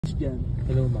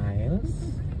Hello,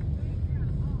 Miles.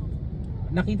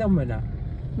 Nakita mo na?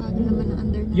 Bago naman ang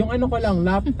under na. Yung ano ko lang,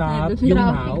 laptop, yung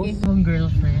mouse. Yung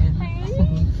girlfriend.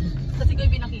 Kasi ko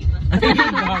yung pinakita.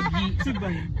 Gagi.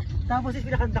 Tapos yung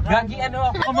pinakanta ka. Gagi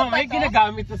ano ako. Mamay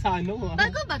ginagamit to sa ano.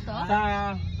 Bago ba to?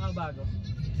 Sa... bago.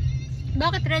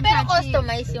 Bakit red Pero patchy?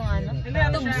 customize yung ano.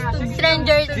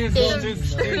 Stranger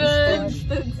Things.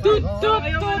 Tut tut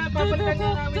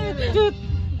tut.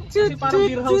 Kasi parang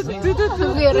beer house eh. Beer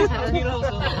Beer house.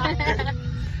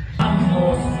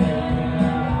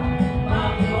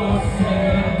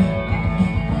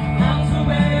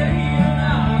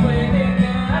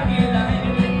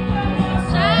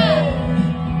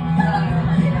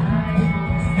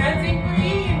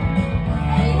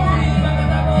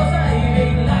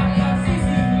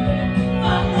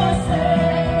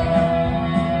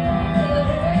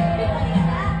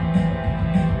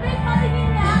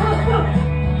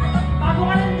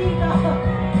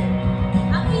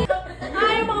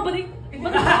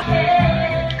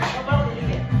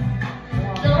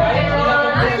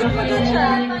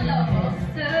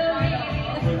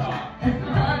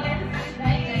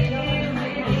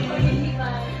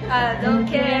 I don't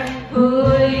care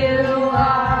who you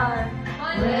are,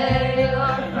 where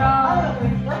you're from,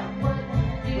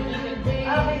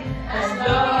 as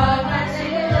long as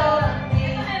you love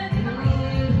me.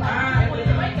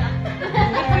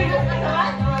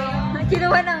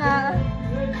 Kinuha na nga.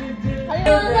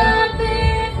 You love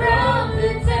me from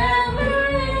the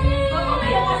tambourine.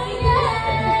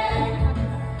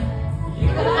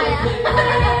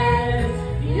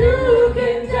 You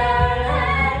can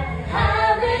die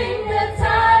having the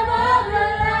time of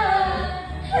your life.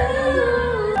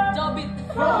 Job it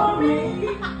for me.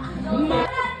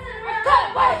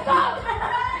 Wake up!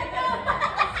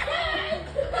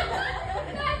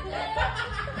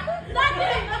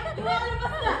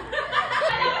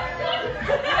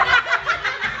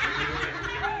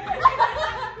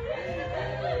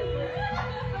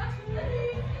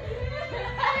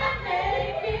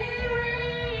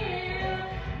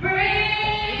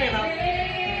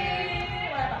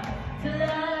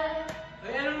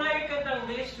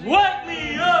 Wake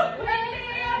me up! Wake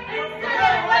me up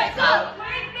and wake up!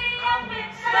 Wake me up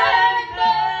and save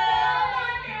me!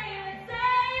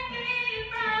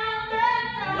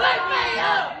 Wake me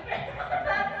up!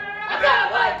 I can't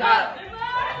wake up!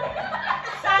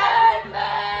 Save me!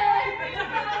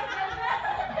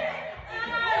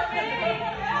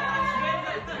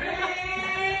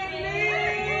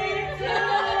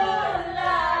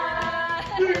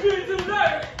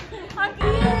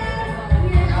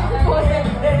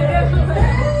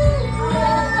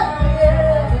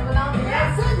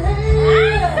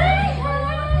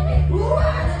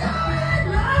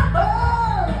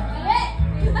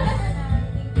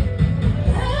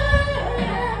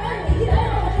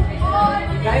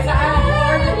 Guys, I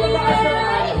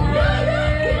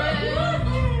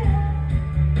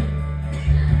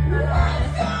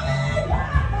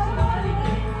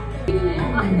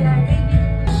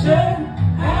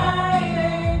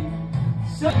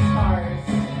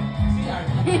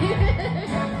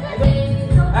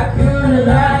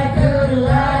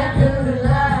couldn't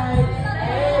lie,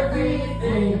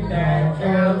 everything that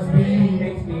tells me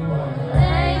makes me wonder.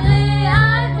 Lately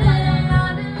I've been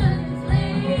on the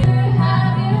sleep.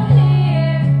 Have you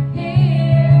here?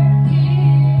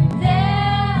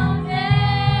 Down,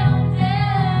 down,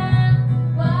 down.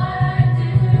 What do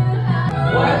you have?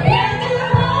 What can you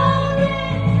hold me?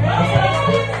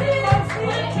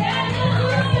 What can you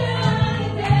hold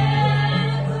me?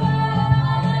 Why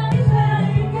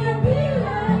can't we be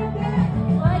like that?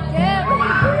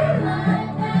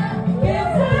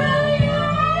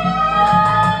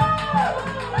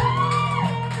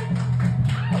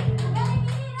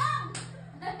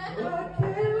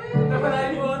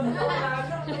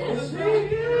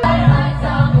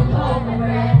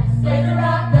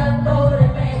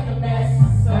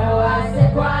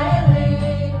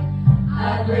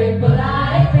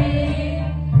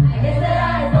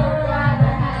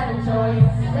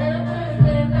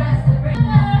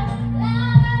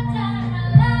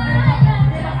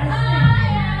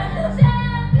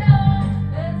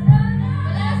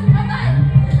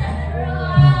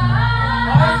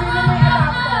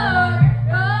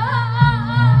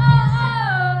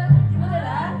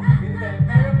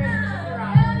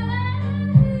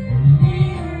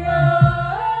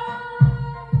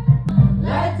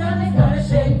 Gonna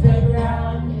shake the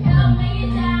ground.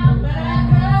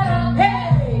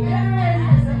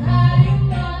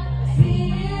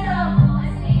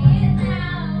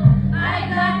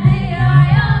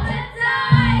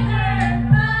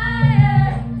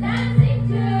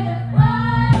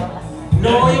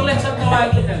 No, yung let's up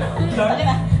tawagin na lang.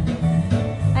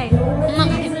 Ay.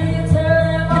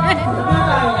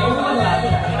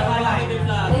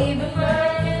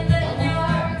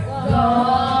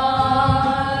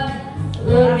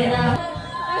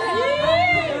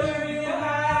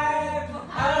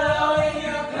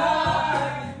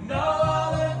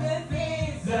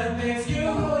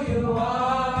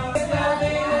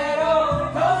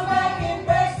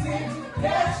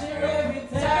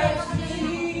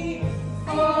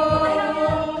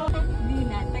 Hindi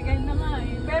na, tagal na nga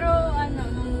eh. Pero ano,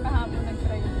 nung kahapon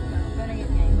nag-try ako. Pero yun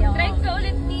nga, hindi ako. Try ka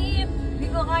ulit, Nip. Hindi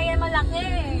ko kaya malaki.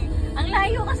 Ang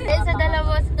layo kasi. Sa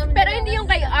dalawa. Pero hindi yung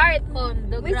kay Art.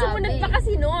 Pondo, May sumunod pa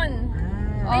kasi nun.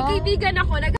 May kaibigan ako,